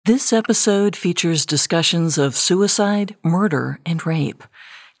This episode features discussions of suicide, murder, and rape.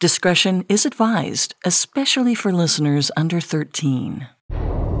 Discretion is advised, especially for listeners under 13.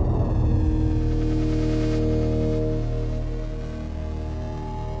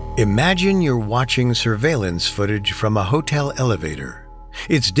 Imagine you're watching surveillance footage from a hotel elevator.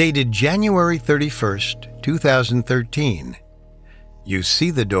 It's dated January 31st, 2013. You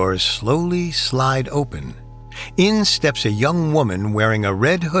see the doors slowly slide open. In steps a young woman wearing a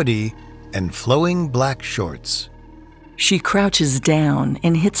red hoodie and flowing black shorts. She crouches down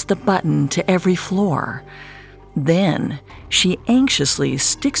and hits the button to every floor. Then, she anxiously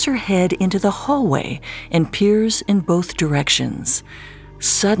sticks her head into the hallway and peers in both directions.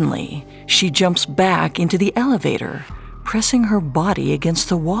 Suddenly, she jumps back into the elevator, pressing her body against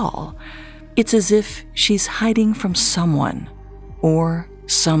the wall. It's as if she's hiding from someone or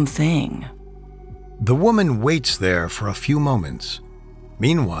something. The woman waits there for a few moments.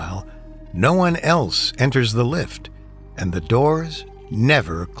 Meanwhile, no one else enters the lift, and the doors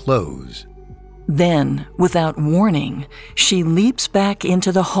never close. Then, without warning, she leaps back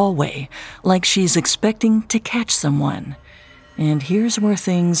into the hallway like she's expecting to catch someone. And here's where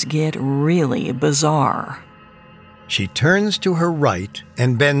things get really bizarre. She turns to her right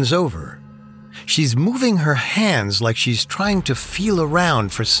and bends over. She's moving her hands like she's trying to feel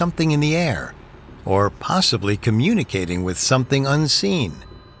around for something in the air, or possibly communicating with something unseen.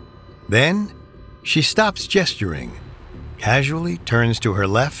 Then, she stops gesturing, casually turns to her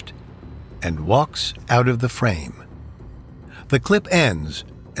left, and walks out of the frame. The clip ends,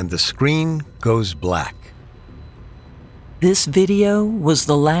 and the screen goes black. This video was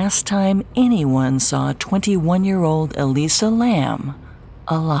the last time anyone saw 21-year-old Elisa Lam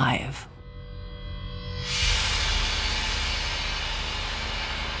alive.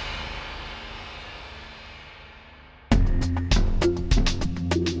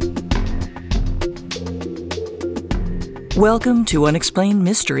 Welcome to Unexplained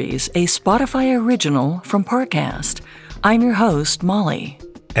Mysteries, a Spotify original from Parcast. I'm your host, Molly.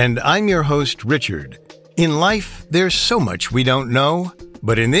 And I'm your host, Richard. In life, there's so much we don't know,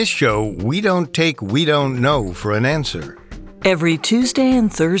 but in this show, we don't take "we don't know" for an answer. Every Tuesday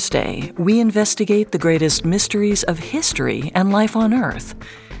and Thursday, we investigate the greatest mysteries of history and life on Earth.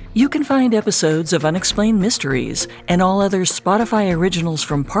 You can find episodes of Unexplained Mysteries and all other Spotify originals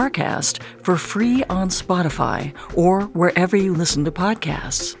from Parcast for free on Spotify or wherever you listen to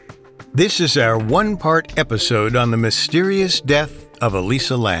podcasts. This is our one-part episode on the mysterious death of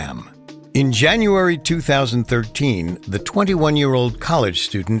Elisa Lam. In January 2013, the 21-year-old college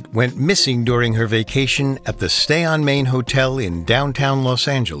student went missing during her vacation at the Stay on Main Hotel in downtown Los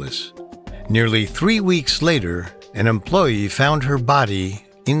Angeles. Nearly 3 weeks later, an employee found her body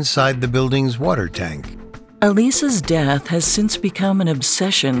inside the building's water tank. Elisa's death has since become an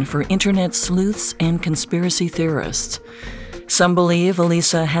obsession for internet sleuths and conspiracy theorists. Some believe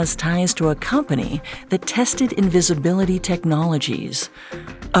Elisa has ties to a company that tested invisibility technologies.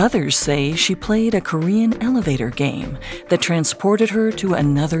 Others say she played a Korean elevator game that transported her to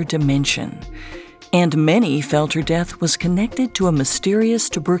another dimension. And many felt her death was connected to a mysterious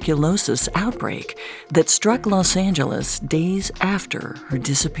tuberculosis outbreak that struck Los Angeles days after her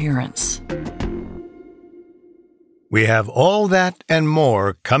disappearance. We have all that and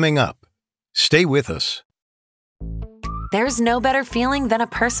more coming up. Stay with us. There's no better feeling than a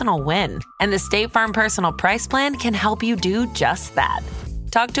personal win, and the State Farm Personal Price Plan can help you do just that.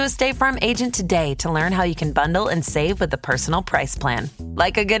 Talk to a State Farm agent today to learn how you can bundle and save with the Personal Price Plan.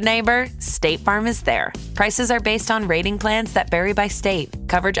 Like a good neighbor, State Farm is there. Prices are based on rating plans that vary by state.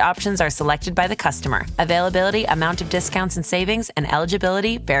 Coverage options are selected by the customer. Availability, amount of discounts and savings, and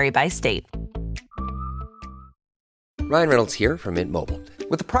eligibility vary by state. Ryan Reynolds here from Mint Mobile.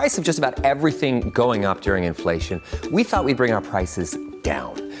 With the price of just about everything going up during inflation, we thought we'd bring our prices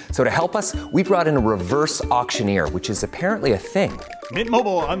down. So to help us, we brought in a reverse auctioneer, which is apparently a thing. Mint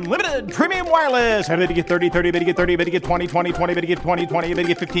Mobile Unlimited Premium Wireless. How to get 30, 30, bit to get 30, bit to get 20, 20, 20, bit to get 20, 20, bit to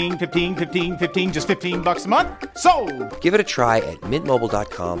get 15, 15, 15, 15, just $15 a month? Sold! Give it a try at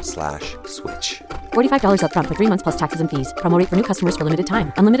mintmobile.com/switch. $45 up front for 3 months plus taxes and fees. Promo rate for new customers for limited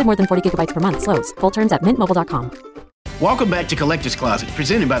time. Unlimited more than 40 gigabytes per month. Slows full terms at mintmobile.com. Welcome back to Collector's Closet,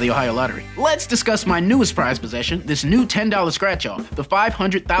 presented by the Ohio Lottery. Let's discuss my newest prize possession, this new $10 scratch-off, the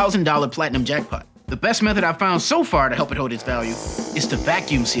 $500,000 Platinum Jackpot. The best method I've found so far to help it hold its value is to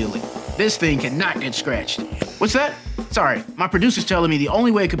vacuum seal it. This thing cannot get scratched. What's that? Sorry, my producer's telling me the only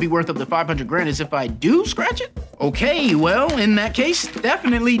way it could be worth up to $500,000 is if I do scratch it? Okay, well, in that case,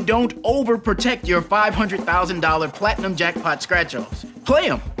 definitely don't overprotect your $500,000 Platinum Jackpot scratch-offs. Play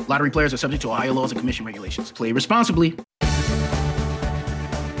them. Lottery players are subject to Ohio laws and commission regulations. Play responsibly.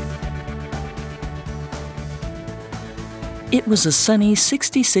 It was a sunny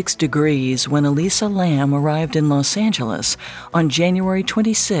 66 degrees when Elisa Lam arrived in Los Angeles on January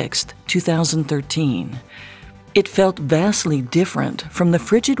 26, 2013. It felt vastly different from the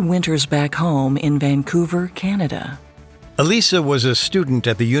frigid winters back home in Vancouver, Canada. Elisa was a student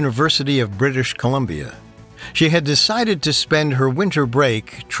at the University of British Columbia. She had decided to spend her winter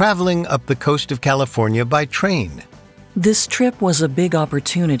break traveling up the coast of California by train. This trip was a big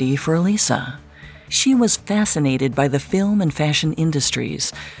opportunity for Elisa. She was fascinated by the film and fashion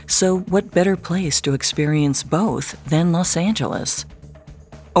industries, so what better place to experience both than Los Angeles?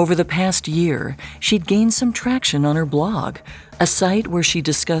 Over the past year, she'd gained some traction on her blog, a site where she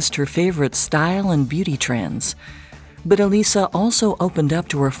discussed her favorite style and beauty trends. But Elisa also opened up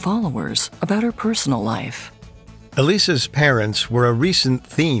to her followers about her personal life. Elisa's parents were a recent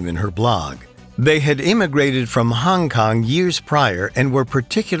theme in her blog. They had immigrated from Hong Kong years prior and were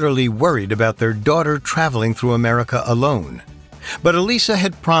particularly worried about their daughter traveling through America alone. But Elisa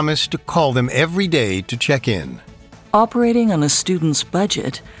had promised to call them every day to check in. Operating on a student's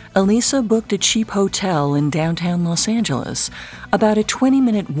budget, Elisa booked a cheap hotel in downtown Los Angeles, about a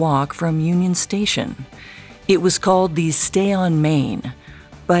 20-minute walk from Union Station. It was called the Stay on Main,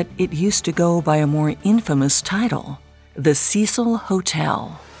 but it used to go by a more infamous title, the Cecil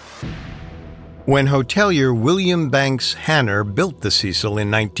Hotel. When hotelier William Banks Hanner built the Cecil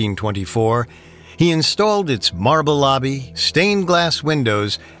in 1924, he installed its marble lobby, stained glass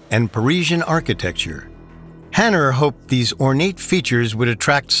windows, and Parisian architecture. Hanner hoped these ornate features would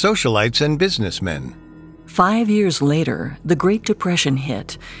attract socialites and businessmen. 5 years later, the Great Depression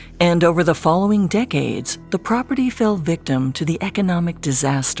hit, and over the following decades, the property fell victim to the economic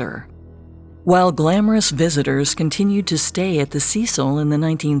disaster. While glamorous visitors continued to stay at the Cecil in the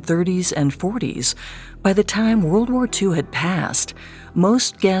 1930s and 40s, by the time World War II had passed,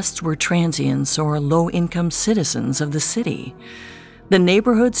 most guests were transients or low-income citizens of the city. The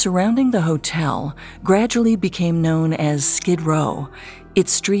neighborhood surrounding the hotel gradually became known as Skid Row.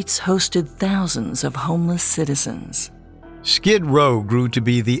 Its streets hosted thousands of homeless citizens. Skid Row grew to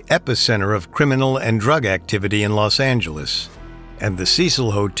be the epicenter of criminal and drug activity in Los Angeles, and the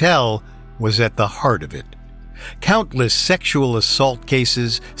Cecil Hotel was at the heart of it. Countless sexual assault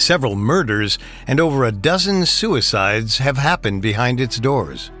cases, several murders, and over a dozen suicides have happened behind its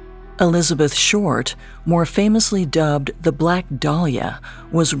doors. Elizabeth Short, more famously dubbed the Black Dahlia,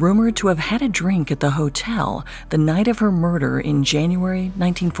 was rumored to have had a drink at the hotel the night of her murder in January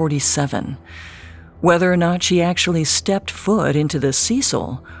 1947. Whether or not she actually stepped foot into the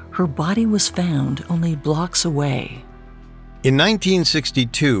Cecil, her body was found only blocks away. In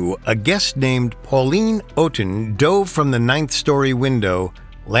 1962, a guest named Pauline Otten dove from the 9th-story window,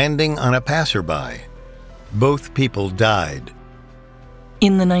 landing on a passerby. Both people died.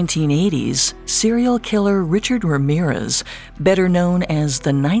 In the 1980s, serial killer Richard Ramirez, better known as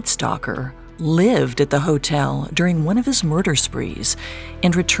the Night Stalker, lived at the hotel during one of his murder sprees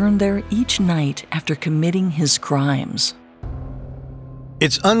and returned there each night after committing his crimes.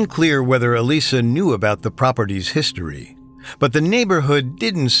 It's unclear whether Elisa knew about the property's history, but the neighborhood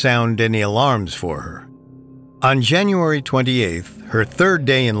didn't sound any alarms for her. On January 28th, her third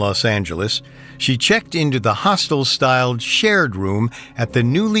day in Los Angeles, she checked into the hostel-styled shared room at the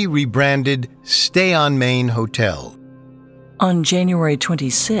newly rebranded Stay on Main Hotel. On January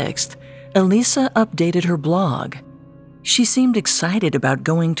 26th, Elisa updated her blog. She seemed excited about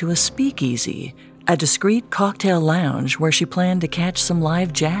going to a speakeasy, a discreet cocktail lounge where she planned to catch some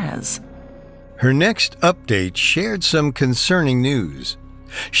live jazz. Her next update shared some concerning news.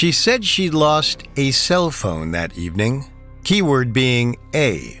 She said she'd lost a cell phone that evening, keyword being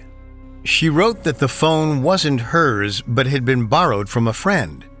A. She wrote that the phone wasn't hers but had been borrowed from a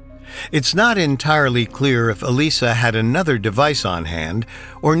friend. It's not entirely clear if Elisa had another device on hand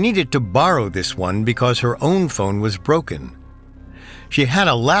or needed to borrow this one because her own phone was broken. She had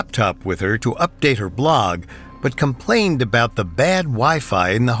a laptop with her to update her blog, but complained about the bad Wi-Fi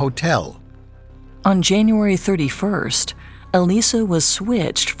in the hotel. On January 31st, Elisa was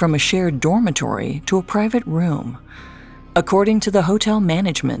switched from a shared dormitory to a private room. According to the hotel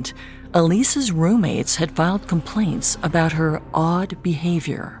management, Elisa's roommates had filed complaints about her odd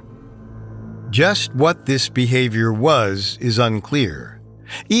behavior. Just what this behavior was is unclear.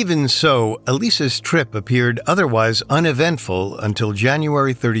 Even so, Elisa's trip appeared otherwise uneventful until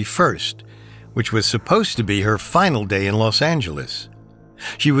January 31st, which was supposed to be her final day in Los Angeles.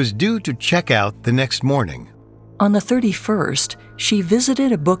 She was due to check out the next morning. On the 31st, she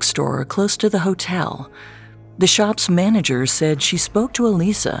visited a bookstore close to the hotel. The shop's manager said she spoke to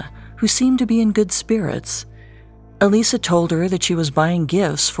Elisa, who seemed to be in good spirits. Elisa told her that she was buying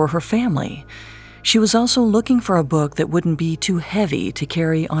gifts for her family. She was also looking for a book that wouldn't be too heavy to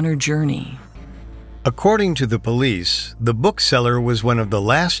carry on her journey. According to the police, the bookseller was one of the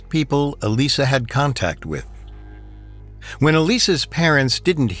last people Elisa had contact with. When Elisa's parents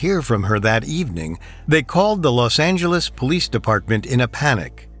didn't hear from her that evening, they called the Los Angeles Police Department in a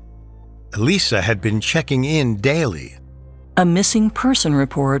panic. Elisa had been checking in daily. A missing person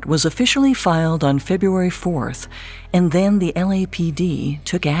report was officially filed on February 4th, and then the LAPD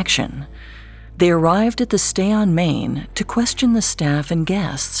took action. They arrived at the stay on Main to question the staff and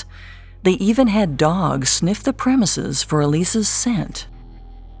guests. They even had dogs sniff the premises for Elisa's scent.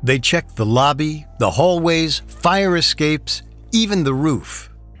 They checked the lobby, the hallways, fire escapes, even the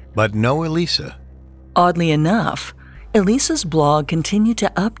roof. But no Elisa. Oddly enough, Elisa's blog continued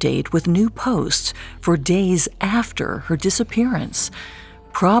to update with new posts for days after her disappearance,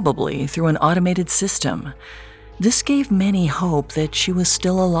 probably through an automated system. This gave many hope that she was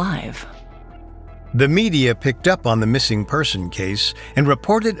still alive. The media picked up on the missing person case and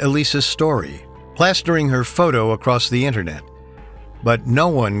reported Elisa's story, plastering her photo across the internet. But no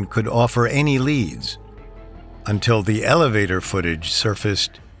one could offer any leads until the elevator footage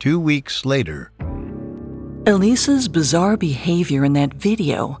surfaced 2 weeks later. Elisa's bizarre behavior in that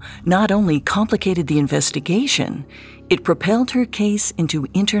video not only complicated the investigation, it propelled her case into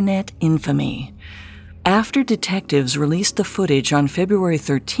internet infamy. After detectives released the footage on February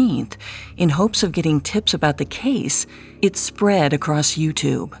 13th in hopes of getting tips about the case, it spread across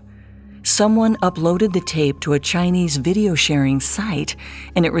YouTube. Someone uploaded the tape to a Chinese video sharing site,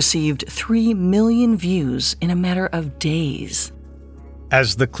 and it received 3 million views in a matter of days.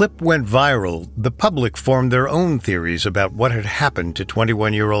 As the clip went viral, the public formed their own theories about what had happened to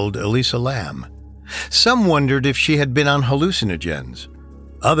 21-year-old Elisa Lam. Some wondered if she had been on hallucinogens.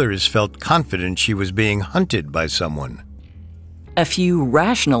 Others felt confident she was being hunted by someone. A few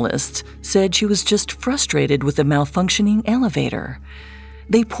rationalists said she was just frustrated with the malfunctioning elevator.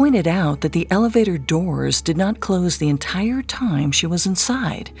 They pointed out that the elevator doors did not close the entire time she was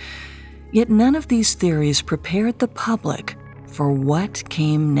inside. Yet none of these theories prepared the public for what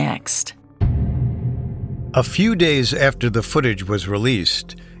came next. A few days after the footage was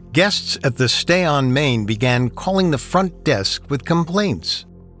released, guests at the Stay on Main began calling the front desk with complaints.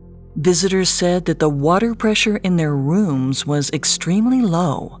 Visitors said that the water pressure in their rooms was extremely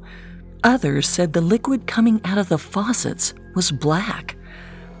low. Others said the liquid coming out of the faucets was black.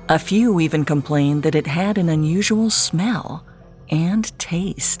 A few even complained that it had an unusual smell and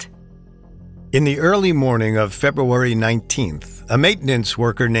taste. In the early morning of February 19th, a maintenance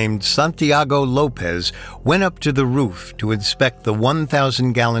worker named Santiago Lopez went up to the roof to inspect the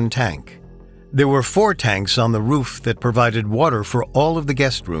 1,000-gallon tank. There were 4 tanks on the roof that provided water for all of the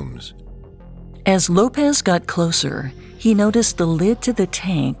guest rooms. As Lopez got closer, he noticed the lid to the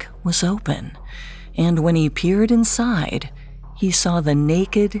tank was open, and when he peered inside, he saw the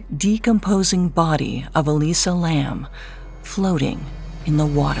naked, decomposing body of Elisa Lam floating in the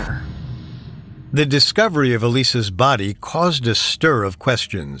water. The discovery of Elisa's body caused a stir of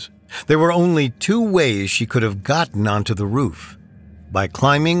questions. There were only 2 ways she could have gotten onto the roof: by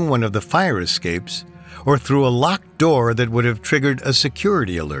climbing one of the fire escapes or through a locked door that would have triggered a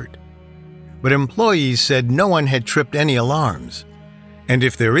security alert. But employees said no one had tripped any alarms. And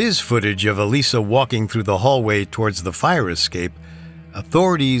if there is footage of Elisa walking through the hallway towards the fire escape,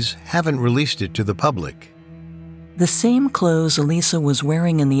 authorities haven't released it to the public. The same clothes Elisa was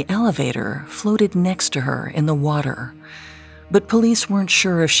wearing in the elevator floated next to her in the water. But police weren't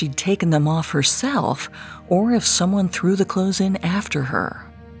sure if she'd taken them off herself or if someone threw the clothes in after her.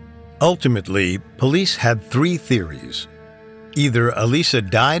 Ultimately, police had 3 theories. Either Elisa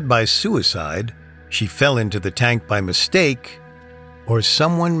died by suicide, she fell into the tank by mistake, or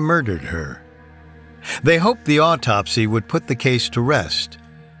someone murdered her. They hoped the autopsy would put the case to rest,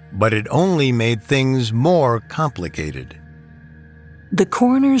 but it only made things more complicated. The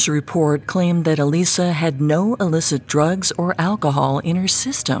coroner's report claimed that Elisa had no illicit drugs or alcohol in her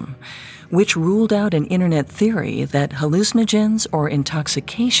system, which ruled out an internet theory that hallucinogens or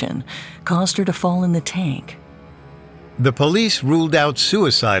intoxication caused her to fall in the tank. The police ruled out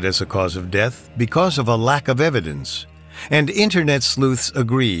suicide as a cause of death because of a lack of evidence, and internet sleuths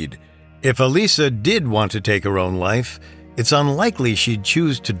agreed. If Elisa did want to take her own life, it's unlikely she'd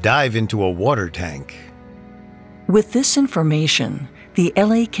choose to dive into a water tank. With this information, the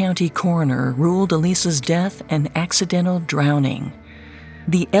LA County coroner ruled Elisa's death an accidental drowning.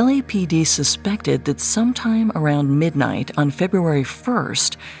 The LAPD suspected that sometime around midnight on February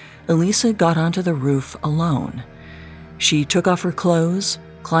 1st, Elisa got onto the roof alone. She took off her clothes,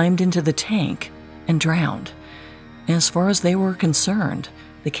 climbed into the tank, and drowned. As far as they were concerned,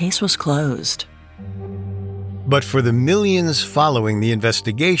 the case was closed. But for the millions following the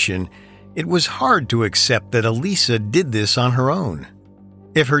investigation, it was hard to accept that Elisa did this on her own.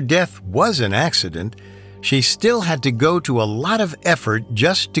 If her death was an accident, she still had to go to a lot of effort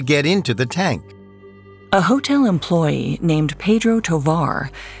just to get into the tank. A hotel employee named Pedro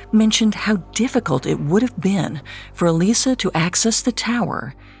Tovar mentioned how difficult it would have been for Elisa to access the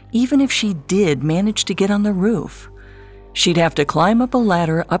tower, even if she did manage to get on the roof. She'd have to climb up a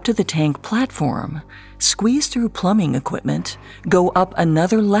ladder up to the tank platform, squeeze through plumbing equipment, go up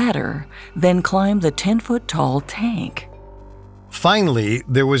another ladder, then climb the 10-foot-tall tank. Finally,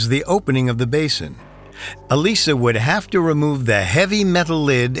 there was the opening of the basin. Elisa would have to remove the heavy metal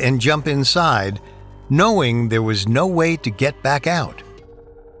lid and jump inside, knowing there was no way to get back out.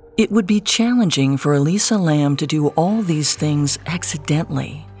 It would be challenging for Elisa Lam to do all these things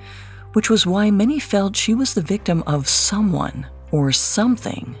accidentally, which was why many felt she was the victim of someone or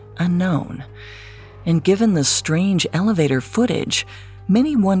something unknown. And given the strange elevator footage,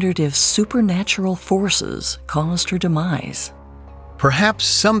 many wondered if supernatural forces caused her demise. Perhaps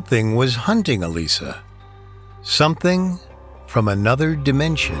something was hunting Elisa. Something from another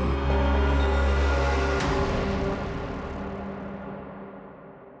dimension.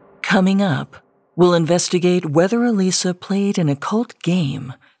 Coming up, we'll investigate whether Elisa played an occult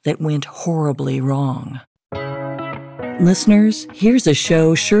game that went horribly wrong. Listeners, here's a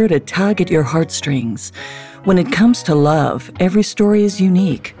show sure to tug at your heartstrings. When it comes to love, every story is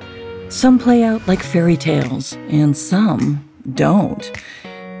unique. Some play out like fairy tales, and some don't.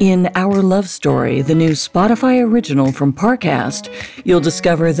 In Our Love Story, the new Spotify original from Parcast, you'll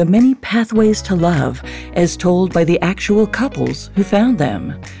discover the many pathways to love as told by the actual couples who found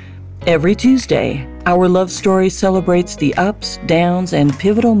them. Every Tuesday, Our Love Story celebrates the ups, downs, and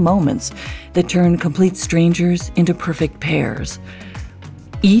pivotal moments that turn complete strangers into perfect pairs.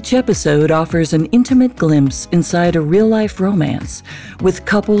 Each episode offers an intimate glimpse inside a real-life romance, with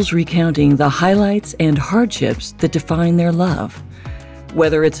couples recounting the highlights and hardships that define their love.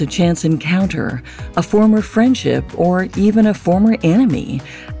 Whether it's a chance encounter, a former friendship, or even a former enemy,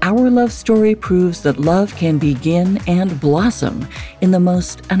 Our Love Story proves that love can begin and blossom in the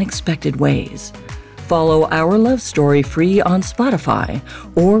most unexpected ways. Follow Our Love Story free on Spotify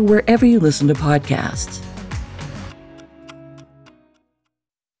or wherever you listen to podcasts.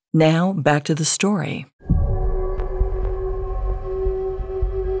 Now, back to the story.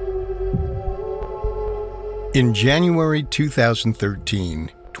 In January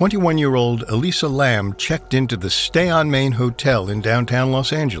 2013, 21-year-old Elisa Lam checked into the Stay on Main Hotel in downtown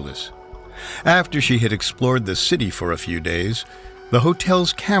Los Angeles. After she had explored the city for a few days, the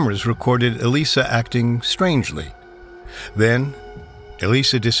hotel's cameras recorded Elisa acting strangely. Then,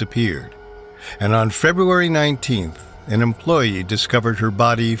 Elisa disappeared, and on February 19th, an employee discovered her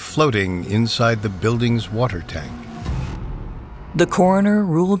body floating inside the building's water tank. The coroner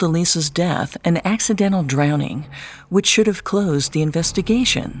ruled Elisa's death an accidental drowning, which should have closed the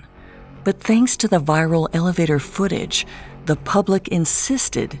investigation. But thanks to the viral elevator footage, the public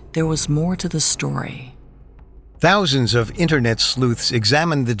insisted there was more to the story. Thousands of internet sleuths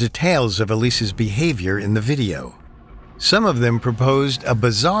examined the details of Elisa's behavior in the video. Some of them proposed a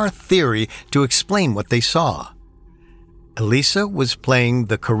bizarre theory to explain what they saw. Elisa was playing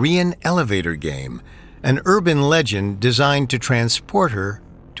the Korean elevator game, an urban legend designed to transport her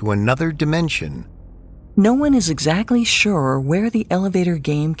to another dimension. No one is exactly sure where the elevator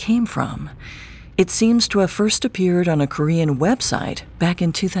game came from. It seems to have first appeared on a Korean website back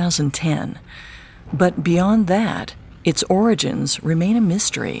in 2010. But beyond that, its origins remain a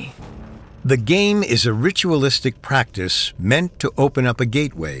mystery. The game is a ritualistic practice meant to open up a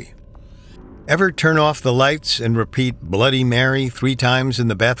gateway. Ever turn off the lights and repeat Bloody Mary 3 times in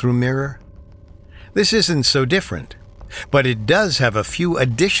the bathroom mirror? This isn't so different, but it does have a few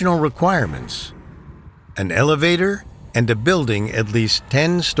additional requirements. An elevator and a building at least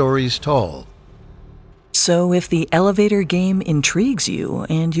 10 stories tall. So if the elevator game intrigues you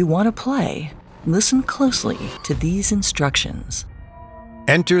and you want to play, listen closely to these instructions.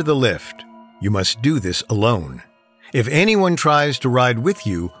 Enter the lift. You must do this alone. If anyone tries to ride with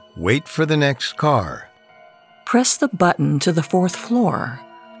you, wait for the next car. Press the button to the 4th floor.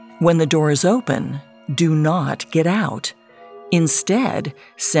 When the door is open, do not get out. Instead,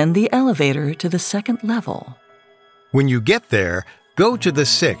 send the elevator to the 2nd level. When you get there, go to the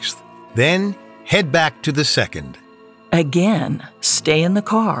 6th, then head back to the 2nd. Again, stay in the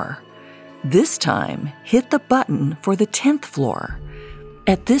car. This time, hit the button for the 10th floor.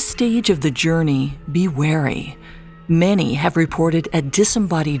 At this stage of the journey, be wary. Many have reported a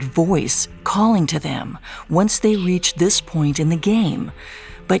disembodied voice calling to them once they reach this point in the game,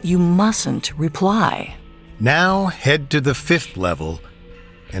 but you mustn't reply. Now head to the 5th level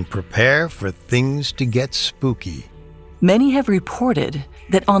and prepare for things to get spooky. Many have reported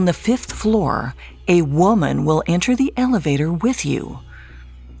that on the 5th floor, a woman will enter the elevator with you.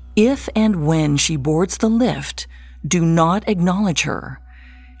 If and when she boards the lift, do not acknowledge her.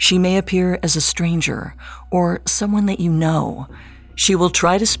 She may appear as a stranger or someone that you know. She will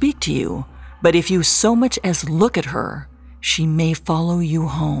try to speak to you, but if you so much as look at her, she may follow you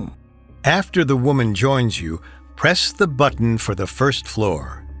home. After the woman joins you, press the button for the 1st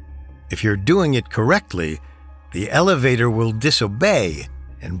floor. If you're doing it correctly, the elevator will disobey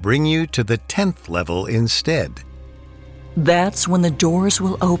and bring you to the 10th level instead. That's when the doors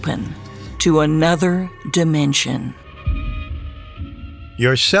will open to another dimension.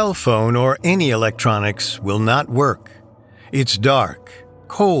 Your cell phone or any electronics will not work. It's dark,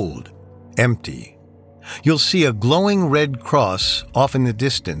 cold, empty. You'll see a glowing red cross off in the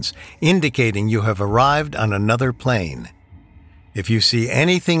distance, indicating you have arrived on another plane. If you see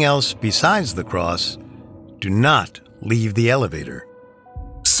anything else besides the cross, do not leave the elevator.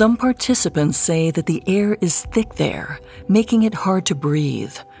 Some participants say that the air is thick there, making it hard to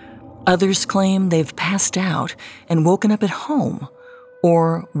breathe. Others claim they've passed out and woken up at home,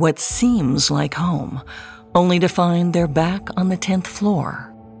 or what seems like home, only to find they're back on the 10th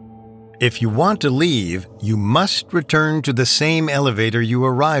floor. If you want to leave, you must return to the same elevator you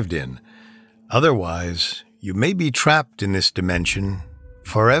arrived in. Otherwise, you may be trapped in this dimension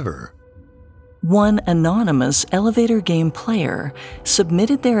forever. One anonymous elevator game player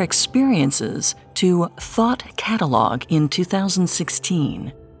submitted their experiences to Thought Catalog in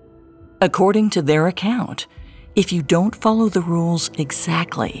 2016. According to their account, if you don't follow the rules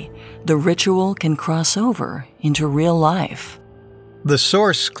exactly, the ritual can cross over into real life. The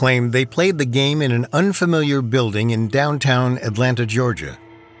source claimed they played the game in an unfamiliar building in downtown Atlanta, Georgia.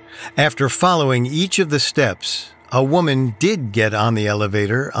 After following each of the steps, a woman did get on the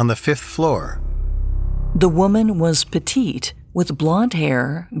elevator on the 5th floor. The woman was petite, with blonde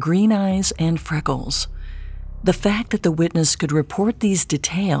hair, green eyes, and freckles. The fact that the witness could report these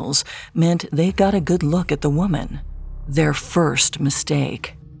details meant they got a good look at the woman. Their first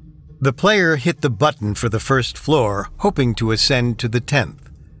mistake. The player hit the button for the 1st floor, hoping to ascend to the 10th.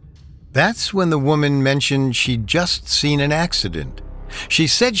 That's when the woman mentioned she'd just seen an accident. She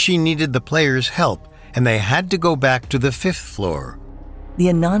said she needed the player's help, and they had to go back to the 5th floor. The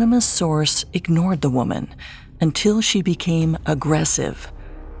anonymous source ignored the woman until she became aggressive.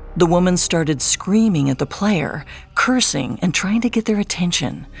 The woman started screaming at the player, cursing and trying to get their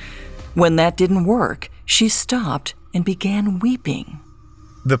attention. When that didn't work, she stopped and began weeping.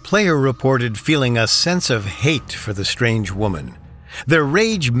 The player reported feeling a sense of hate for the strange woman. Their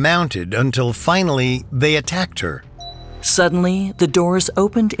rage mounted until finally they attacked her. Suddenly, the doors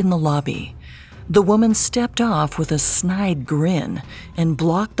opened in the lobby. The woman stepped off with a snide grin and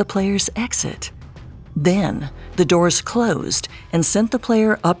blocked the player's exit. Then, the doors closed and sent the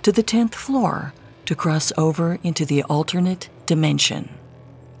player up to the 10th floor to cross over into the alternate dimension.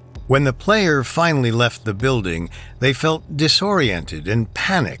 When the player finally left the building, they felt disoriented and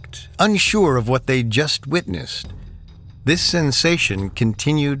panicked, unsure of what they'd just witnessed. This sensation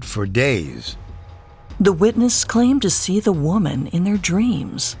continued for days. The witness claimed to see the woman in their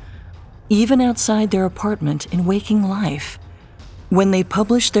dreams, even outside their apartment in waking life. When they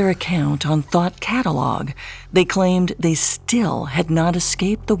published their account on Thought Catalog, they claimed they still had not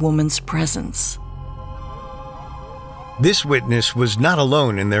escaped the woman's presence. This witness was not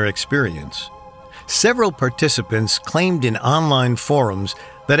alone in their experience. Several participants claimed in online forums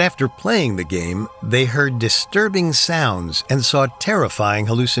that after playing the game, they heard disturbing sounds and saw terrifying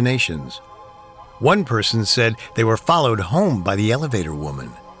hallucinations. One person said they were followed home by the elevator woman.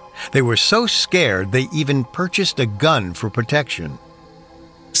 They were so scared they even purchased a gun for protection.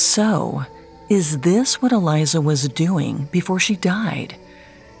 So, is this what Elisa was doing before she died?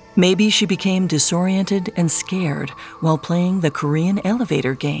 Maybe she became disoriented and scared while playing the Korean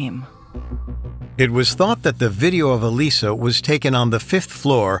elevator game. It was thought that the video of Elisa was taken on the 5th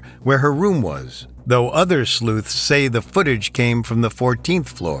floor where her room was, though other sleuths say the footage came from the 14th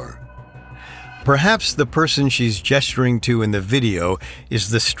floor. Perhaps the person she's gesturing to in the video is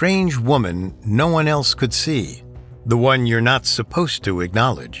the strange woman no one else could see, the one you're not supposed to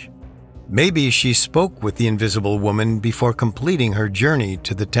acknowledge. Maybe she spoke with the invisible woman before completing her journey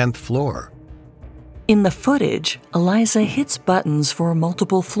to the 10th floor. In the footage, Elisa hits buttons for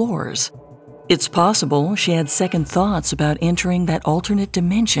multiple floors. It's possible she had second thoughts about entering that alternate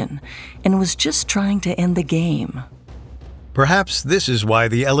dimension and was just trying to end the game. Perhaps this is why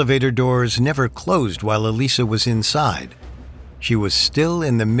the elevator doors never closed while Elisa was inside. She was still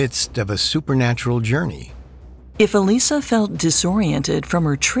in the midst of a supernatural journey. If Elisa felt disoriented from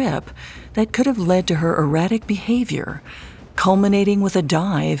her trip, that could have led to her erratic behavior, culminating with a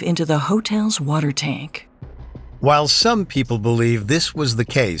dive into the hotel's water tank. While some people believe this was the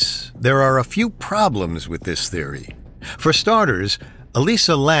case, there are a few problems with this theory. For starters,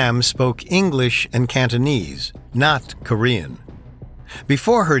 Elisa Lam spoke English and Cantonese, not Korean.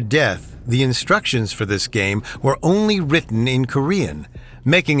 Before her death, the instructions for this game were only written in Korean,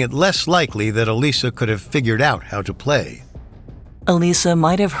 making it less likely that Elisa could have figured out how to play. Elisa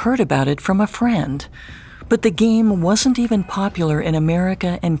might have heard about it from a friend, but the game wasn't even popular in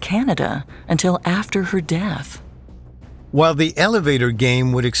America and Canada until after her death. While the elevator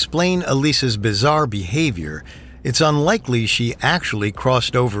game would explain Elisa's bizarre behavior, it's unlikely she actually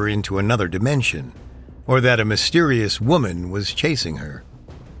crossed over into another dimension, or that a mysterious woman was chasing her.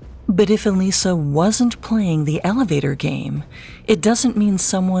 But if Elisa wasn't playing the elevator game, it doesn't mean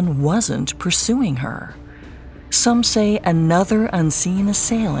someone wasn't pursuing her. Some say another unseen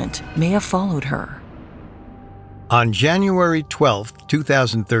assailant may have followed her. On January 12,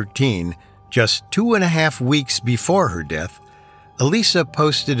 2013, just 2.5 weeks before her death, Elisa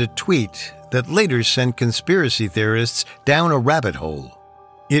posted a tweet that later sent conspiracy theorists down a rabbit hole.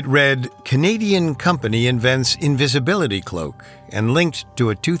 It read, "Canadian company invents invisibility cloak," and linked to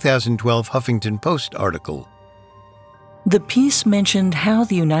a 2012 Huffington Post article. The piece mentioned how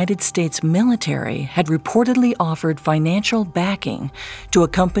the United States military had reportedly offered financial backing to a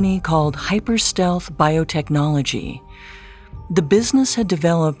company called Hyperstealth Biotechnology. The business had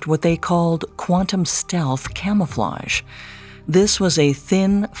developed what they called quantum stealth camouflage. This was a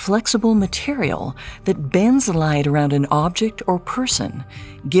thin, flexible material that bends light around an object or person,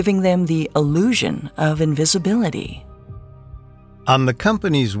 giving them the illusion of invisibility. On the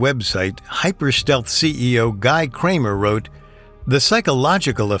company's website, Hyperstealth CEO Guy Kramer wrote, "The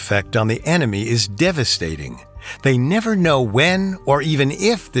psychological effect on the enemy is devastating. They never know when or even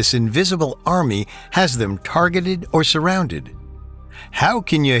if this invisible army has them targeted or surrounded. How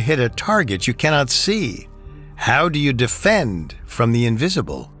can you hit a target you cannot see? How do you defend from the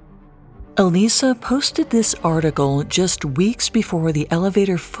invisible?" Elisa posted this article just weeks before the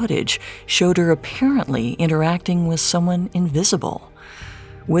elevator footage showed her apparently interacting with someone invisible.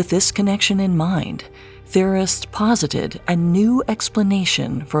 With this connection in mind, theorists posited a new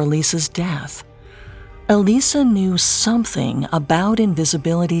explanation for Elisa's death. Elisa knew something about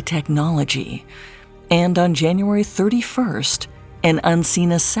invisibility technology, and on January 31st, an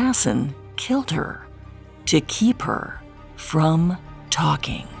unseen assassin killed her to keep her from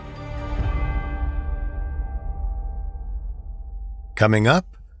talking. Coming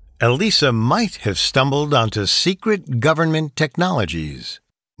up, Elisa might have stumbled onto secret government technologies.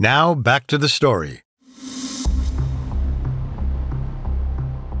 Now back to the story.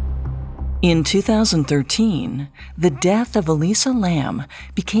 In 2013, the death of Elisa Lam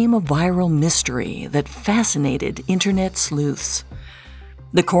became a viral mystery that fascinated internet sleuths.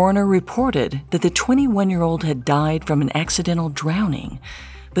 The coroner reported that the 21-year-old had died from an accidental drowning,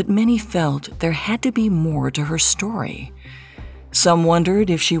 but many felt there had to be more to her story. Some wondered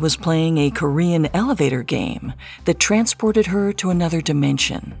if she was playing a Korean elevator game that transported her to another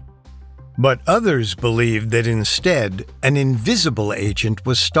dimension. But others believed that instead, an invisible agent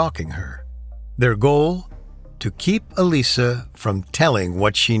was stalking her. Their goal? To keep Elisa from telling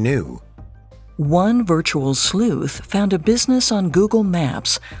what she knew. One virtual sleuth found a business on Google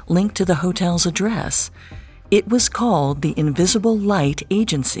Maps linked to the hotel's address. It was called the Invisible Light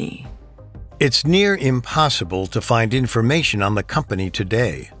Agency. It's near impossible to find information on the company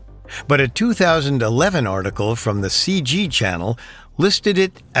today, but a 2011 article from the CG channel listed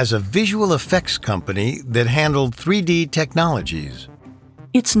it as a visual effects company that handled 3D technologies.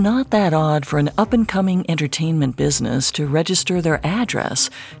 It's not that odd for an up-and-coming entertainment business to register their address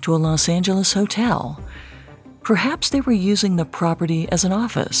to a Los Angeles hotel. Perhaps they were using the property as an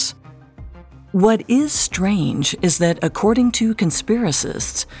office. What is strange is that, according to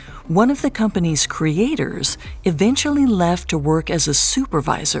conspiracists, one of the company's creators eventually left to work as a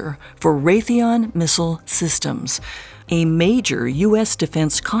supervisor for Raytheon Missile Systems, a major U.S.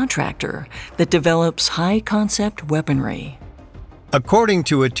 defense contractor that develops high-concept weaponry. According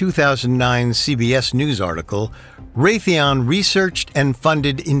to a 2009 CBS News article, Raytheon researched and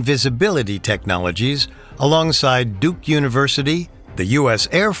funded invisibility technologies alongside Duke University, the U.S.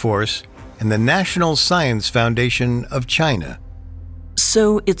 Air Force, and the National Science Foundation of China.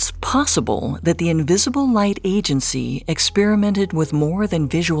 So it's possible that the Invisible Light Agency experimented with more than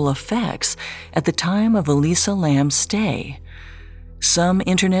visual effects at the time of Elisa Lam's stay. Some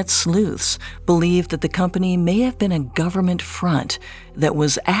internet sleuths believe that the company may have been a government front that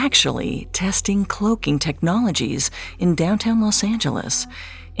was actually testing cloaking technologies in downtown Los Angeles,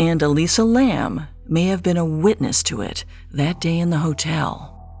 and Elisa Lam may have been a witness to it that day in the hotel.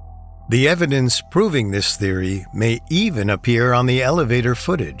 The evidence proving this theory may even appear on the elevator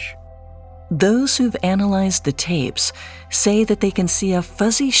footage. Those who've analyzed the tapes say that they can see a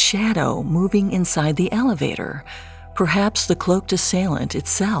fuzzy shadow moving inside the elevator, perhaps the cloaked assailant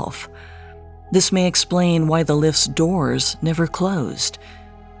itself. This may explain why the lift's doors never closed.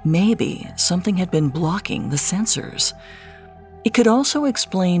 Maybe something had been blocking the sensors. It could also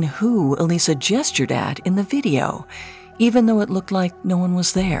explain who Elisa gestured at in the video, even though it looked like no one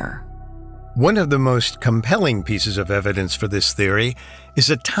was there. One of the most compelling pieces of evidence for this theory is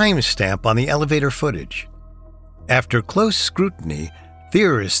a timestamp on the elevator footage. After close scrutiny,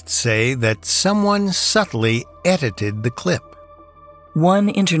 theorists say that someone subtly edited the clip. One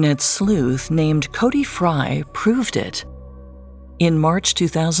internet sleuth named Cody Fry proved it. In March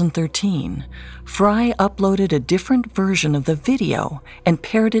 2013, Fry uploaded a different version of the video and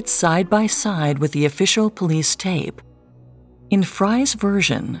paired it side by side with the official police tape. In Fry's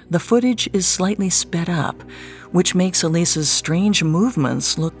version, the footage is slightly sped up, which makes Elisa's strange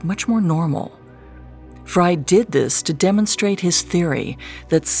movements look much more normal. Fry did this to demonstrate his theory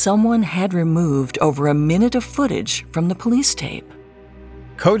that someone had removed over a minute of footage from the police tape.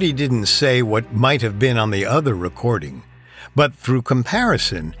 Cody didn't say what might have been on the other recording, but through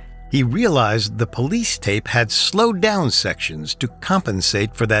comparison, he realized the police tape had slowed down sections to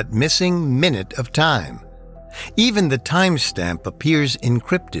compensate for that missing minute of time. Even the timestamp appears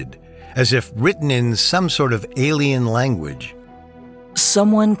encrypted, as if written in some sort of alien language.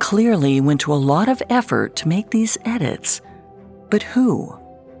 Someone clearly went to a lot of effort to make these edits. But who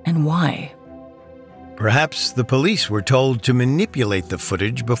and why? Perhaps the police were told to manipulate the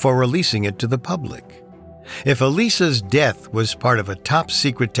footage before releasing it to the public. If Elisa's death was part of a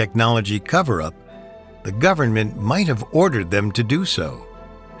top-secret technology cover-up, the government might have ordered them to do so.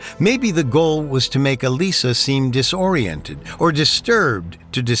 Maybe the goal was to make Elisa seem disoriented or disturbed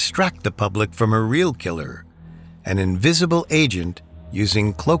to distract the public from her real killer, an invisible agent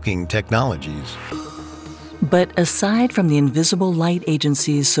using cloaking technologies. But aside from the Invisible Light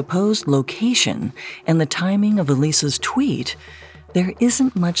Agency's supposed location and the timing of Elisa's tweet, there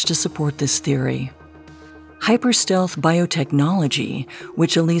isn't much to support this theory. Hyperstealth biotechnology,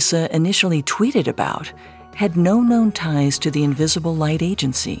 which Elisa initially tweeted about, had no known ties to the Invisible Light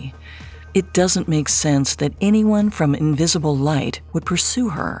Agency. It doesn't make sense that anyone from Invisible Light would pursue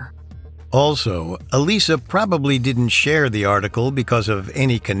her. Also, Elisa probably didn't share the article because of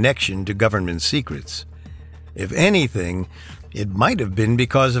any connection to government secrets. If anything, it might have been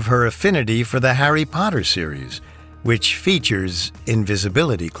because of her affinity for the Harry Potter series, which features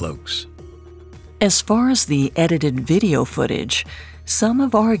invisibility cloaks. As far as the edited video footage, some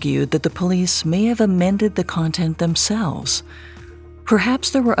have argued that the police may have amended the content themselves.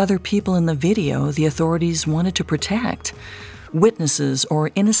 Perhaps there were other people in the video the authorities wanted to protect, witnesses or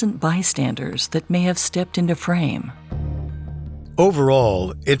innocent bystanders that may have stepped into frame.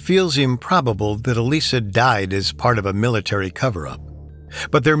 Overall, it feels improbable that Elisa died as part of a military cover-up.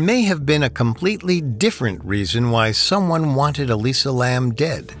 But there may have been a completely different reason why someone wanted Elisa Lam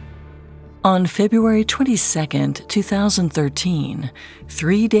dead. On February 22, 2013,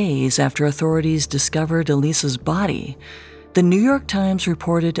 3 days after authorities discovered Elisa's body, the New York Times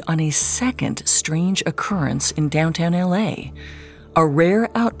reported on a second strange occurrence in downtown LA, a rare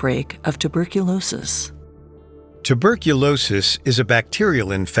outbreak of tuberculosis. Tuberculosis is a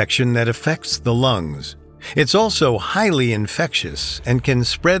bacterial infection that affects the lungs. It's also highly infectious and can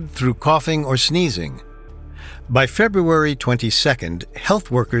spread through coughing or sneezing. By February 22nd,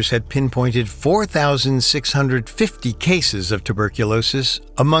 health workers had pinpointed 4,650 cases of tuberculosis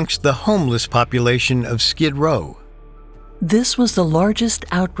amongst the homeless population of Skid Row. This was the largest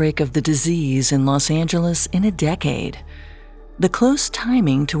outbreak of the disease in Los Angeles in a decade. The close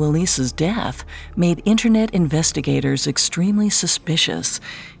timing to Elisa's death made internet investigators extremely suspicious,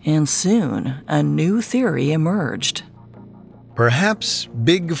 and soon a new theory emerged. Perhaps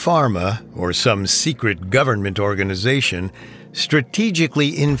Big Pharma, or some secret government organization,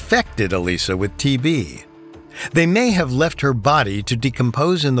 strategically infected Elisa with TB. They may have left her body to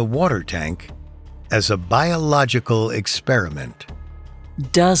decompose in the water tank as a biological experiment.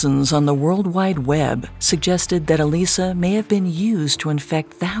 Dozens on the World Wide Web suggested that Elisa may have been used to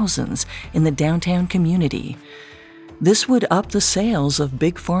infect thousands in the downtown community. This would up the sales of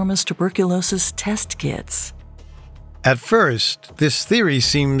Big Pharma's tuberculosis test kits. At first, this theory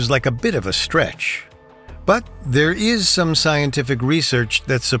seems like a bit of a stretch. But there is some scientific research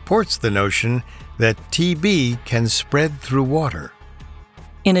that supports the notion that TB can spread through water.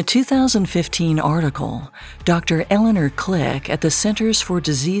 In a 2015 article, Dr. Eleanor Click at the Centers for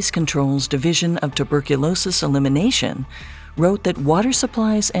Disease Control's Division of Tuberculosis Elimination wrote that water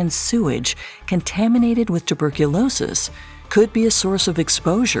supplies and sewage contaminated with tuberculosis could be a source of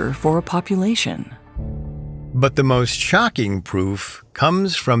exposure for a population. But the most shocking proof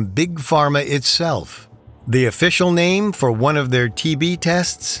comes from Big Pharma itself. The official name for one of their TB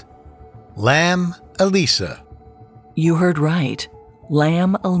tests? Lamb Elisa. You heard right.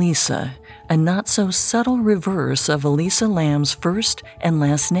 Lamb Elisa, a not-so-subtle reverse of Elisa Lam's first and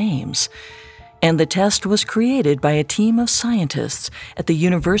last names. And the test was created by a team of scientists at the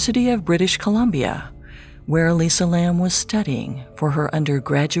University of British Columbia, where Elisa Lam was studying for her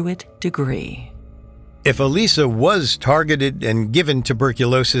undergraduate degree. If Elisa was targeted and given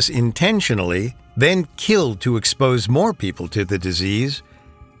tuberculosis intentionally, then killed to expose more people to the disease,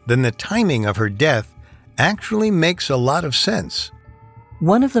 then the timing of her death actually makes a lot of sense.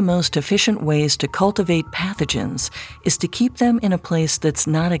 One of the most efficient ways to cultivate pathogens is to keep them in a place that's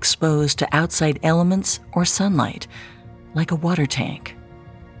not exposed to outside elements or sunlight, like a water tank.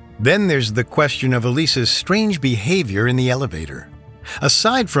 Then there's the question of Elisa's strange behavior in the elevator.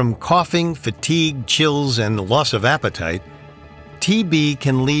 Aside from coughing, fatigue, chills, and loss of appetite, TB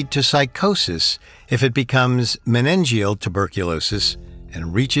can lead to psychosis if it becomes meningeal tuberculosis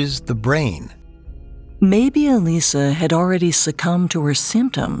and reaches the brain. Maybe Elisa had already succumbed to her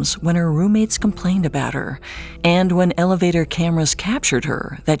symptoms when her roommates complained about her, and when elevator cameras captured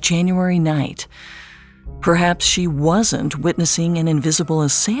her that January night. Perhaps she wasn't witnessing an invisible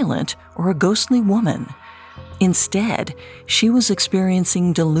assailant or a ghostly woman. Instead, she was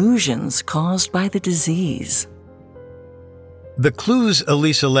experiencing delusions caused by the disease. The clues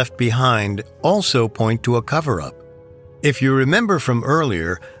Elisa left behind also point to a cover-up. If you remember from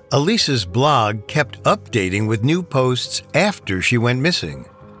earlier, Elisa's blog kept updating with new posts after she went missing.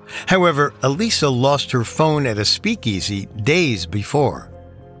 However, Elisa lost her phone at a speakeasy days before.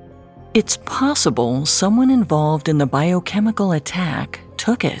 It's possible someone involved in the biochemical attack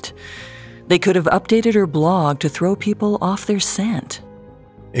took it. They could have updated her blog to throw people off their scent.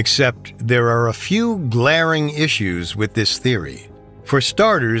 Except there are a few glaring issues with this theory. For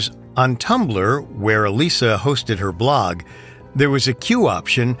starters, on Tumblr, where Elisa hosted her blog, there was a queue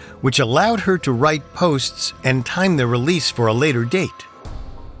option which allowed her to write posts and time the release for a later date.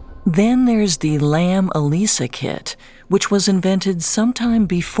 Then there's the Lamb Elisa kit, which was invented sometime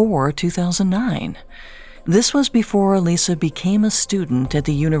before 2009. This was before Elisa became a student at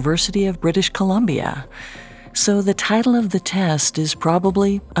the University of British Columbia. So the title of the test is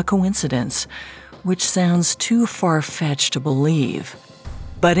probably a coincidence, which sounds too far-fetched to believe.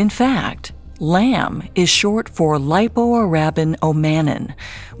 But in fact, LAM is short for lipoarabin omanin,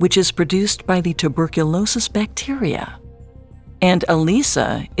 which is produced by the tuberculosis bacteria. And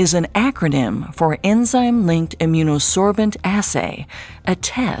ELISA is an acronym for Enzyme-Linked Immunosorbent Assay, a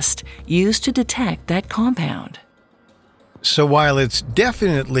test used to detect that compound. So while it's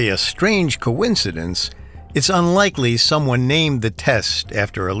definitely a strange coincidence, it's unlikely someone named the test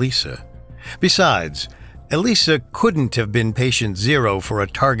after Elisa. Besides, Elisa couldn't have been patient zero for a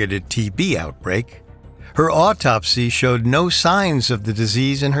targeted TB outbreak. Her autopsy showed no signs of the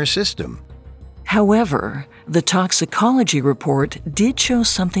disease in her system. However, the toxicology report did show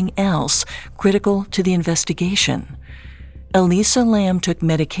something else critical to the investigation. Elisa Lam took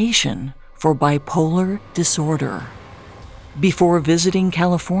medication for bipolar disorder. Before visiting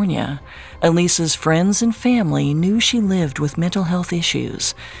California, Elisa's friends and family knew she lived with mental health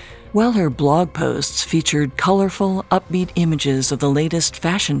issues. While her blog posts featured colorful, upbeat images of the latest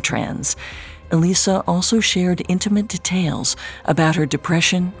fashion trends, Elisa also shared intimate details about her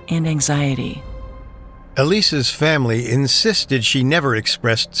depression and anxiety. Elisa's family insisted she never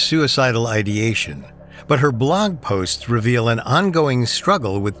expressed suicidal ideation, but her blog posts reveal an ongoing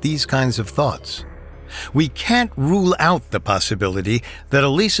struggle with these kinds of thoughts. We can't rule out the possibility that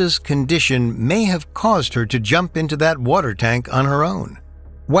Elisa's condition may have caused her to jump into that water tank on her own.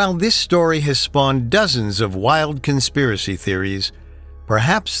 While this story has spawned dozens of wild conspiracy theories,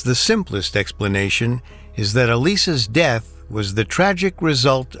 perhaps the simplest explanation is that Elisa's death was the tragic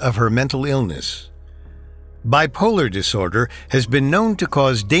result of her mental illness. Bipolar disorder has been known to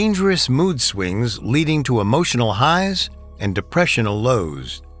cause dangerous mood swings leading to emotional highs and depressional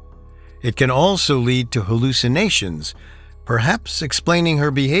lows. It can also lead to hallucinations, perhaps explaining her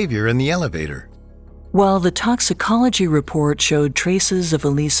behavior in the elevator. While the toxicology report showed traces of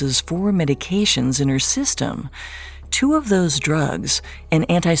Elisa's 4 medications in her system, 2 of those drugs, an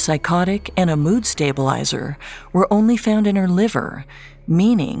antipsychotic and a mood stabilizer, were only found in her liver,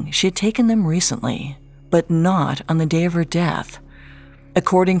 meaning she had taken them recently, but not on the day of her death.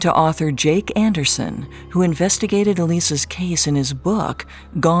 According to author Jake Anderson, who investigated Elisa's case in his book,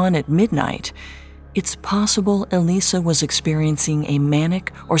 Gone at Midnight, it's possible Elisa was experiencing a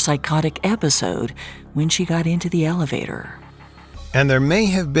manic or psychotic episode when she got into the elevator. And there may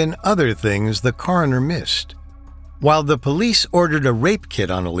have been other things the coroner missed. While the police ordered a rape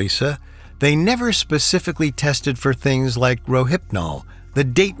kit on Elisa, they never specifically tested for things like Rohypnol, the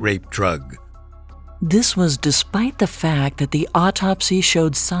date rape drug. This was despite the fact that the autopsy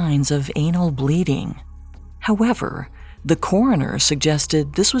showed signs of anal bleeding. However, the coroner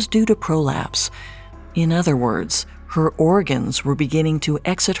suggested this was due to prolapse. In other words, her organs were beginning to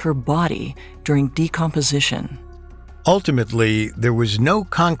exit her body during decomposition. Ultimately, there was no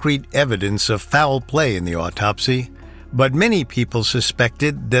concrete evidence of foul play in the autopsy, but many people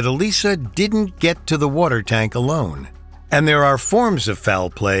suspected that Elisa didn't get to the water tank alone. And there are forms of foul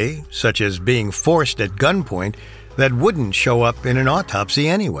play, such as being forced at gunpoint, that wouldn't show up in an autopsy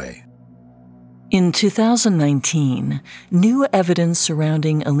anyway. In 2019, new evidence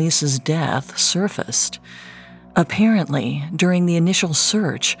surrounding Elisa's death surfaced. Apparently, during the initial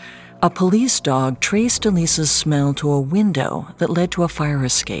search, a police dog traced Elisa's smell to a window that led to a fire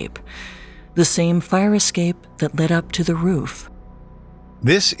escape, the same fire escape that led up to the roof.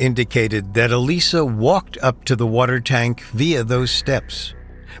 This indicated that Elisa walked up to the water tank via those steps,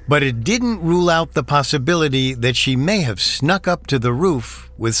 but it didn't rule out the possibility that she may have snuck up to the roof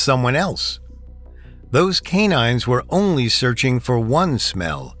with someone else. Those canines were only searching for one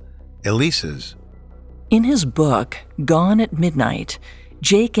smell, Elisa's. In his book, Gone at Midnight,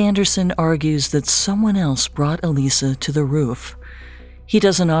 Jake Anderson argues that someone else brought Elisa to the roof. He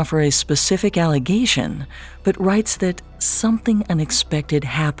doesn't offer a specific allegation, but writes that something unexpected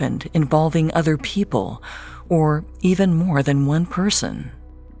happened involving other people, or even more than one person.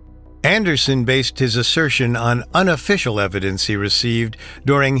 Anderson based his assertion on unofficial evidence he received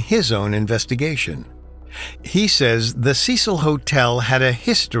during his own investigation. He says the Cecil Hotel had a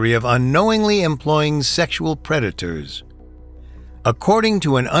history of unknowingly employing sexual predators. According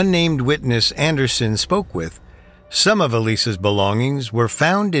to an unnamed witness Anderson spoke with, some of Elisa's belongings were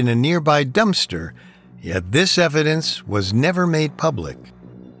found in a nearby dumpster, yet this evidence was never made public.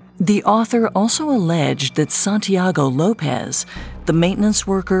 The author also alleged that Santiago Lopez, the maintenance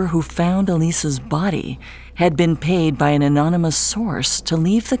worker who found Elisa's body, had been paid by an anonymous source to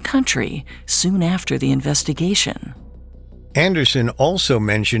leave the country soon after the investigation. Anderson also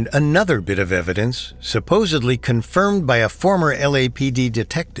mentioned another bit of evidence, supposedly confirmed by a former LAPD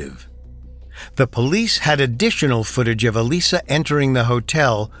detective. The police had additional footage of Elisa entering the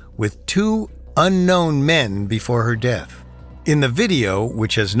hotel with 2 unknown men before her death. In the video,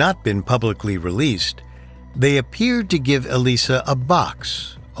 which has not been publicly released, they appeared to give Elisa a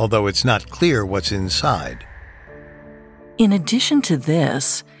box, although it's not clear what's inside. In addition to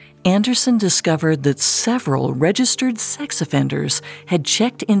this, Anderson discovered that several registered sex offenders had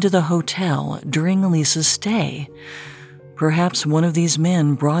checked into the hotel during Elisa's stay. Perhaps one of these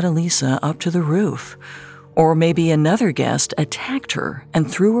men brought Elisa up to the roof, or maybe another guest attacked her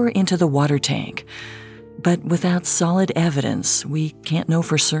and threw her into the water tank. But without solid evidence, we can't know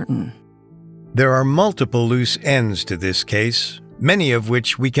for certain. There are multiple loose ends to this case, many of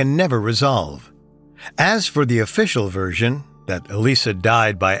which we can never resolve. As for the official version, that Elisa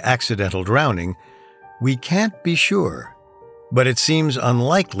died by accidental drowning, we can't be sure, but it seems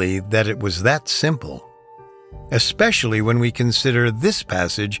unlikely that it was that simple. Especially when we consider this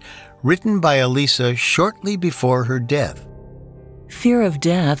passage written by Elisa shortly before her death. Fear of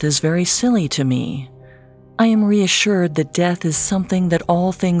death is very silly to me. I am reassured that death is something that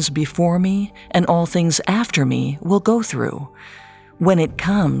all things before me and all things after me will go through. When it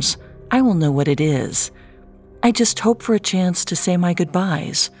comes, I will know what it is. I just hope for a chance to say my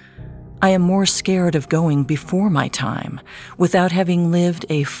goodbyes. I am more scared of going before my time, without having lived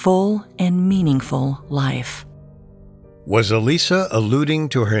a full and meaningful life. Was Elisa alluding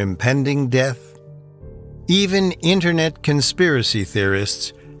to her impending death? Even internet conspiracy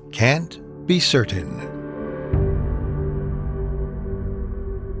theorists can't be certain.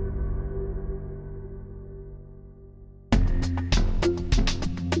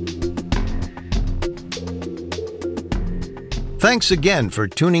 Thanks again for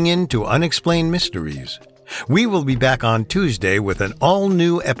tuning in to Unexplained Mysteries. We will be back on Tuesday with an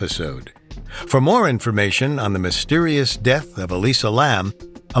all-new episode. For more information on the mysterious death of Elisa Lam,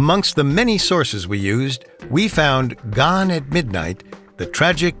 amongst the many sources we used, we found Gone at Midnight, The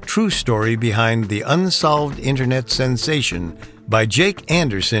Tragic True Story Behind the Unsolved Internet Sensation by Jake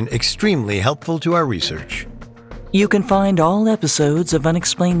Anderson, extremely helpful to our research. You can find all episodes of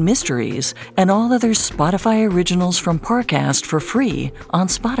Unexplained Mysteries and all other Spotify originals from Parcast for free on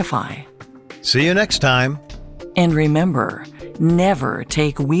Spotify. See you next time. And remember, never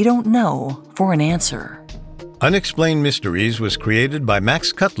take "we don't know" for an answer. Unexplained Mysteries was created by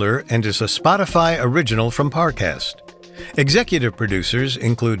Max Cutler and is a Spotify original from Parcast. Executive producers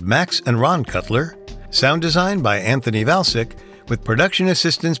include Max and Ron Cutler, sound design by Anthony Valsic, with production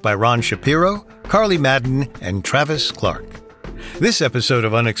assistance by Ron Shapiro, Carly Madden, and Travis Clark. This episode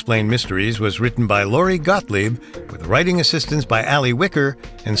of Unexplained Mysteries was written by Lori Gottlieb, with writing assistance by Allie Wicker,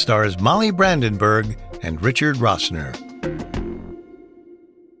 and stars Molly Brandenburg and Richard Rossner.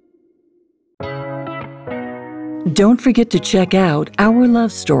 Don't forget to check out Our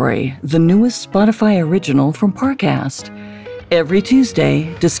Love Story, the newest Spotify original from Parcast. Every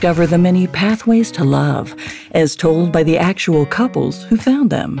Tuesday, discover the many pathways to love, as told by the actual couples who found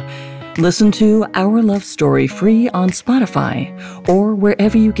them. Listen to Our Love Story free on Spotify or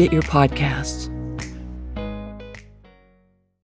wherever you get your podcasts.